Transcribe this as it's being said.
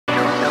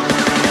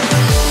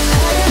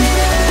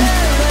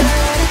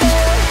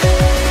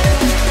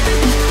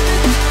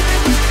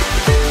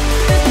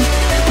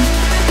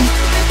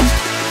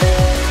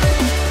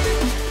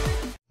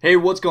Hey,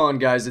 what's going on,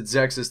 guys? It's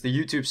Zexus, the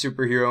YouTube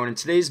superhero, and in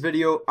today's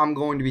video I'm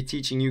going to be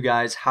teaching you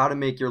guys how to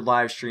make your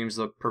live streams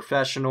look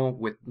professional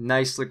with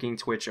nice looking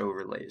Twitch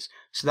overlays.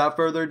 So without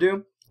further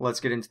ado, let's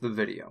get into the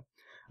video.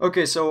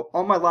 Okay, so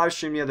on my live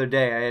stream the other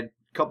day I had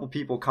a couple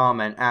people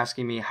comment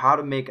asking me how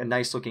to make a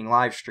nice looking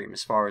live stream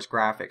as far as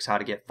graphics, how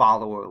to get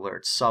follower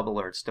alerts, sub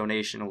alerts,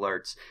 donation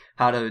alerts,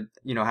 how to,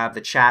 have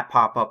the chat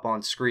pop up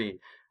on screen,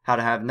 how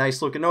to have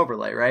nice looking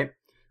overlay, right?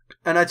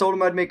 And I told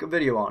him I'd make a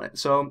video on it,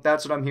 so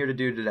that's what I'm here to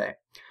do today.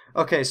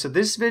 Okay, so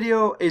this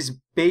video is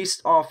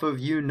based off of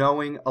you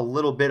knowing a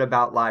little bit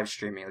about live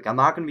streaming. Like, I'm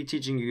not going to be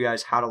teaching you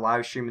guys how to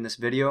live stream in this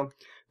video,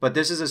 but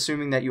this is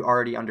assuming that you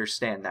already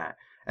understand that.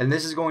 And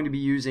this is going to be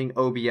using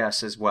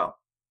OBS as well.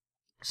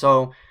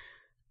 So,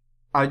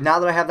 now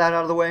that I have that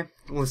out of the way,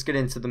 let's get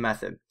into the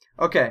method.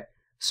 Okay,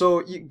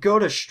 so you go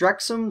to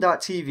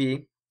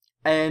strexum.tv,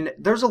 and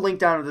there's a link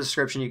down in the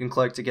description you can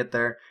click to get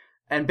there.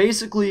 And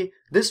basically,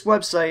 this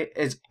website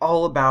is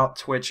all about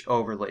Twitch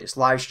overlays,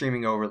 live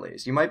streaming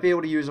overlays. You might be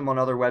able to use them on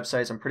other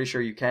websites. I'm pretty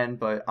sure you can,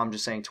 but I'm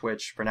just saying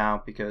Twitch for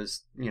now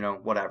because,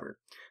 whatever.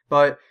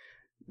 But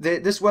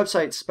this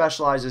website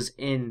specializes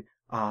in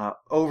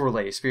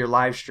overlays for your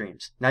live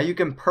streams. Now, you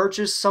can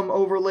purchase some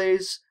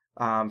overlays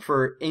on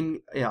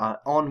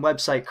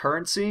website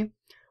currency,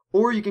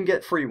 or you can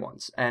get free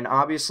ones. And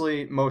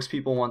obviously, most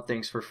people want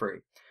things for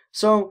free.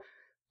 So,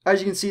 as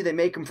you can see, they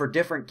make them for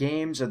different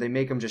games, or they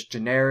make them just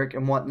generic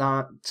and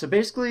whatnot. So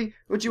basically,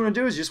 what you want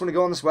to do is you just want to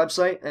go on this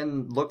website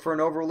and look for an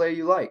overlay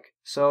you like.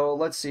 So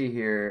let's see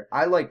here.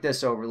 I like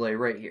this overlay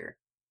right here.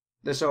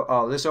 This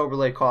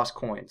overlay costs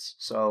coins,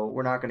 so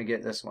we're not going to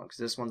get this one because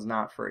this one's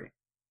not free.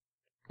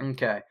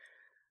 Okay.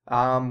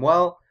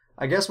 Well,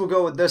 I guess we'll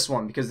go with this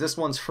one because this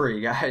one's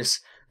free, guys.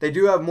 They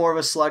do have more of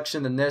a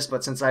selection than this,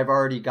 but since I've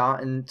already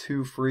gotten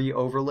 2 free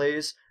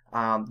overlays,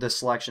 the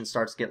selection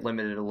starts to get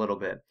limited a little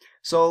bit.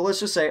 So let's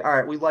just say, all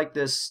right, we like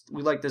this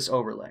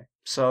overlay.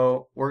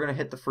 So we're gonna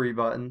hit the free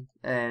button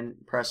and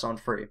press on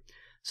free.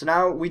 So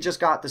now we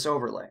just got this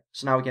overlay.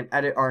 So now we can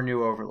edit our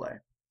new overlay.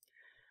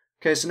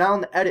 Okay, so now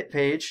on the edit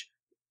page,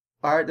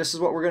 all right, this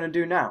is what we're gonna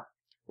do now.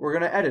 We're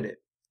gonna edit it.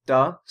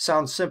 Duh,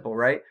 sounds simple,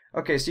 right?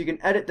 Okay, so you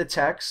can edit the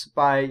text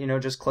by,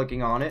 just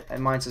clicking on it.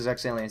 And mine says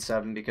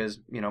XAlien7 because,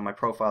 my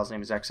profile's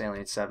name is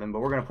XAlien7, but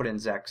we're going to put in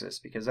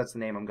Zexus because that's the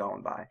name I'm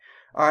going by.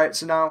 Alright,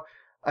 so now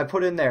I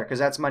put in there because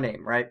that's my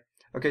name, right?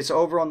 Okay, so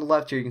over on the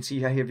left here, you can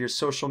see how you have your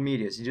social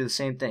medias. You do the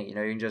same thing. You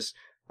can just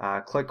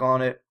click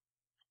on it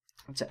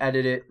to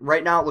edit it.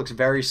 Right now it looks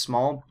very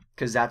small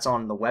because that's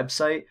on the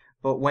website,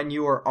 but when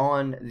you are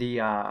on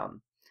the,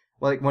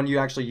 like when you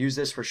actually use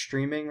this for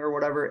streaming or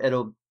whatever,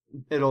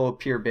 it'll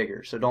appear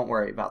bigger, so don't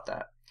worry about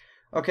that.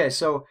 Okay,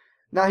 so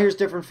now here's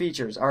different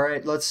features.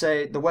 Alright, let's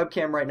say the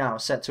webcam right now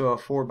is set to a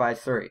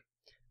 4:3,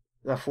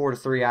 a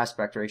 4:3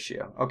 aspect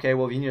ratio. Okay,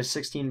 well if you need a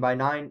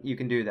 16:9, you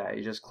can do that.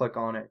 You just click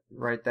on it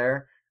right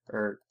there,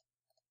 or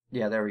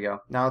yeah, there we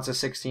go. Now it's a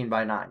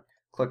 16:9.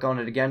 Click on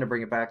it again to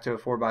bring it back to a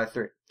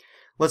 4:3.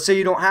 Let's say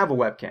you don't have a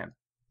webcam.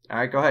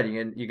 Alright, go ahead,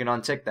 you can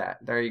untick that.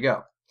 There you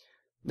go.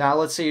 Now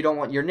let's say you don't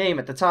want your name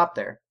at the top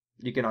there.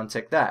 You can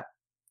untick that.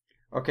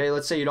 Okay,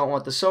 let's say you don't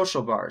want the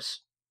social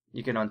bars.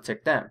 You can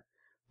untick them.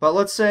 But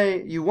let's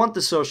say you want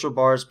the social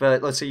bars,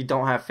 but let's say you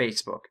don't have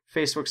Facebook.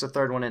 Facebook's the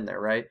third one in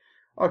there, right?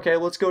 Okay,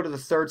 let's go to the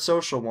third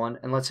social one,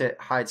 and let's hit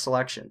hide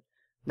selection.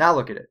 Now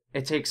look at it.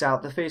 It takes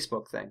out the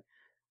Facebook thing.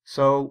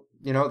 So,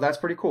 that's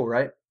pretty cool,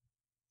 right?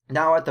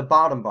 Now at the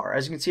bottom bar,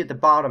 as you can see at the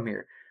bottom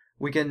here,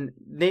 we can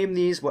name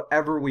these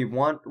whatever we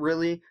want,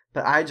 really,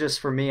 but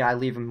for me, I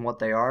leave them what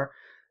they are.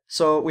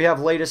 So we have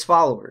latest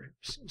followers.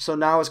 So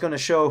now it's going to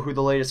show who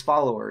the latest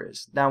follower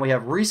is. Now we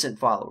have recent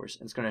followers.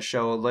 It's going to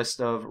show a list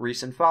of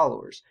recent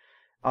followers.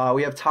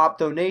 We have top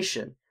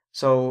donation.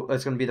 So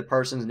it's going to be the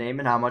person's name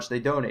and how much they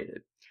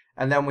donated.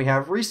 And then we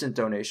have recent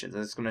donations.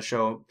 It's going to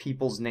show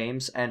people's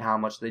names and how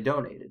much they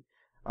donated.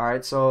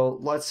 Alright, so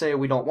let's say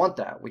we don't want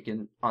that. We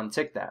can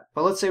untick that.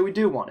 But let's say we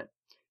do want it.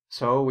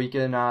 So we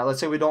can, let's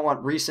say we don't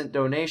want recent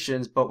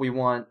donations, but we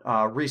want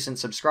recent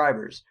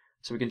subscribers.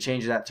 So we can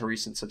change that to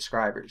recent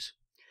subscribers.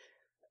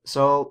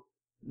 So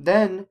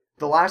then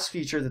the last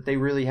feature that they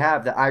really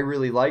have that I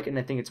really like, and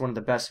I think it's one of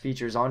the best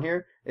features on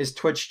here, is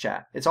Twitch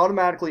chat. It's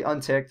automatically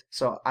unticked,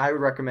 so I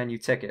would recommend you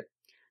tick it.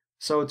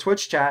 So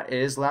Twitch chat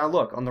is, now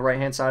look, on the right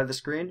hand side of the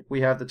screen,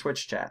 we have the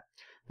Twitch chat.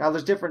 Now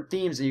there's different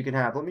themes that you can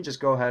have. Let me just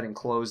go ahead and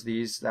close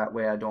these, that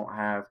way I don't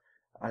have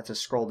to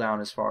scroll down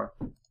as far.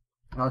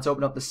 Now let's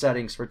open up the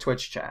settings for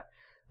Twitch chat.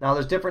 Now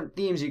there's different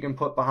themes you can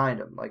put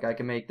behind them. Like I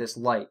can make this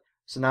light.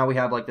 So now we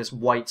have like this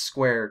white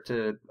square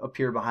to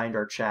appear behind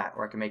our chat,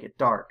 or I can make it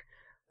dark.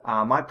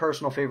 My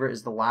personal favorite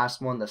is the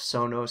last one, the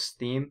Sonos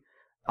Theme.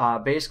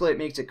 Basically, it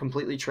makes it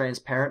completely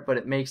transparent, but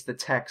it makes the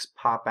text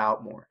pop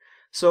out more.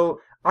 So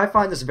I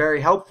find this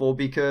very helpful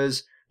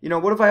because,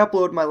 what if I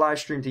upload my live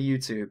stream to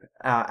YouTube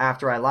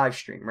after I live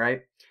stream,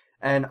 right?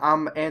 And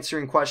I'm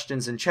answering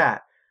questions in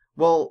chat.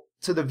 Well,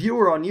 to the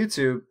viewer on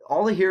YouTube,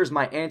 all they hear is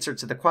my answer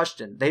to the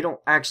question. They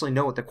don't actually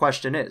know what the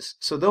question is,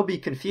 so they'll be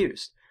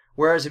confused.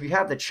 Whereas if you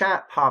have the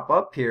chat pop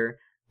up here,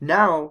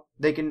 Now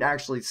they can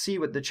actually see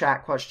what the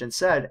chat question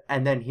said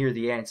and then hear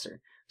the answer.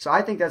 So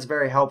I think that's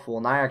very helpful,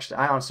 and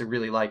I honestly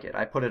really like it.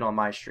 I put it on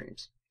my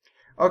streams.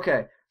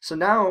 Okay, so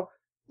now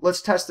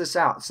let's test this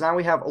out. So now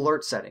we have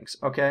alert settings,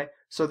 okay?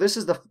 So this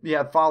is you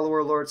have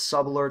follower alerts,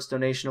 sub alerts,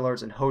 donation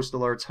alerts, and host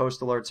alerts.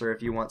 Host alerts are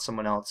if you want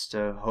someone else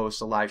to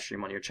host a live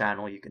stream on your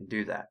channel, you can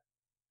do that.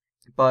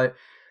 But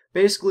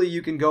basically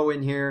you can go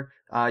in here,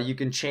 you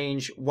can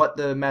change what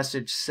the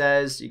message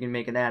says, you can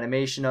make an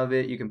animation of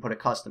it, you can put a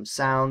custom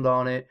sound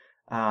on it.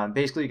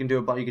 Basically you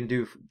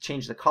can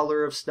change the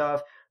color of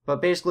stuff.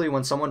 But basically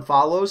when someone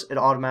follows, it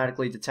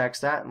automatically detects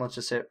that, and let's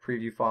just hit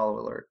preview follow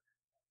alert.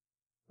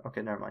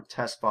 Okay, never mind.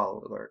 Test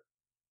follow alert.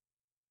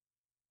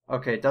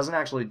 Okay, it doesn't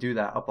actually do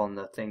that up on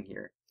the thing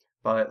here.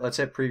 But let's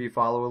hit preview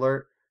follow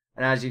alert.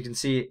 And as you can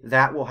see,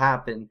 that will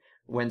happen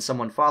when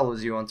someone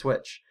follows you on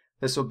Twitch.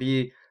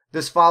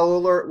 This follow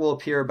alert will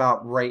appear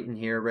about right in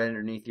here, right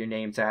underneath your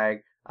name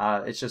tag.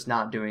 It's just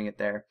not doing it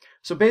there.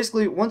 So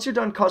basically, once you're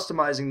done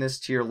customizing this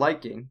to your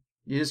liking,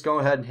 you just go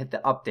ahead and hit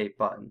the update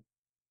button.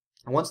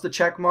 Once the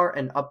check mark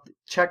and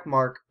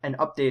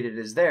updated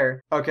is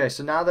there, okay,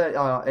 so now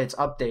that it's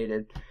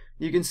updated,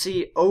 you can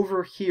see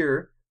over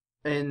here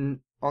on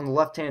the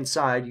left hand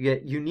side you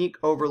get unique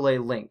overlay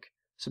link.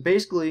 So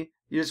basically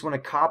you just want to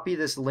copy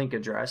this link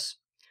address,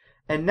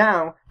 and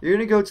now you're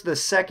going to go to the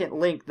second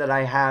link that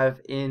I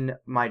have in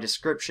my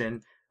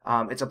description.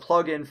 It's a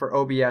plugin for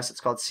OBS.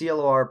 It's called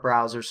CLR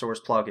Browser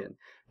Source Plugin.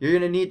 You're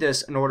going to need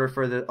this in order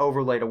for the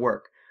overlay to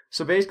work.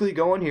 So basically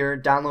go in here,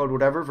 download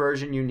whatever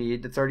version you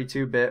need, the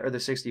 32-bit or the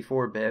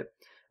 64-bit,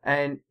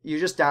 and you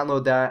just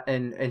download that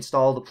and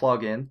install the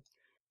plugin.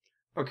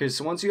 Okay,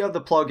 so once you have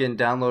the plugin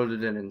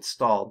downloaded and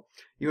installed,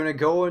 you're going to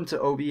go into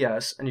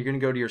OBS and you're going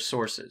to go to your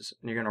sources.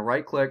 And you're going to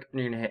right click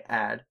and you're going to hit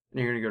add, and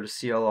you're going to go to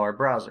CLR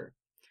Browser.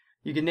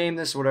 You can name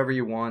this whatever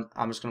you want.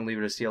 I'm just going to leave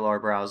it as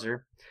CLR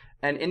Browser.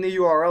 And in the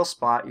URL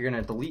spot, you're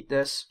going to delete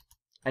this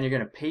and you're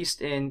going to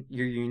paste in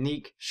your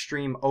unique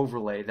stream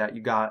overlay that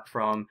you got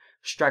from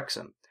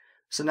Strexum.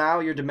 So now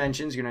your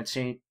dimensions, you're going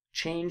to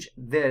change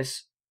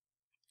this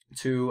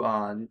to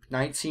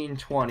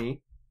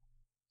 1920.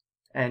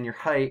 And your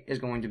height is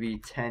going to be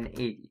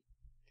 1080.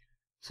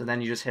 So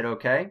then you just hit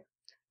OK,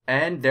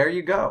 and there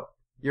you go.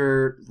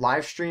 Your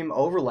live stream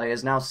overlay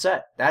is now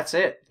set. That's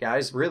it,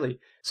 guys, really.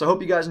 So I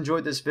hope you guys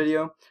enjoyed this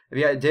video. If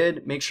you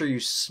did, make sure you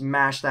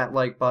smash that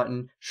like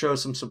button, show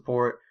some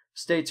support.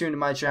 Stay tuned to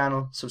my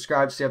channel,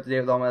 subscribe to stay up to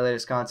date with all my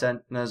latest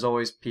content, and as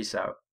always, peace out.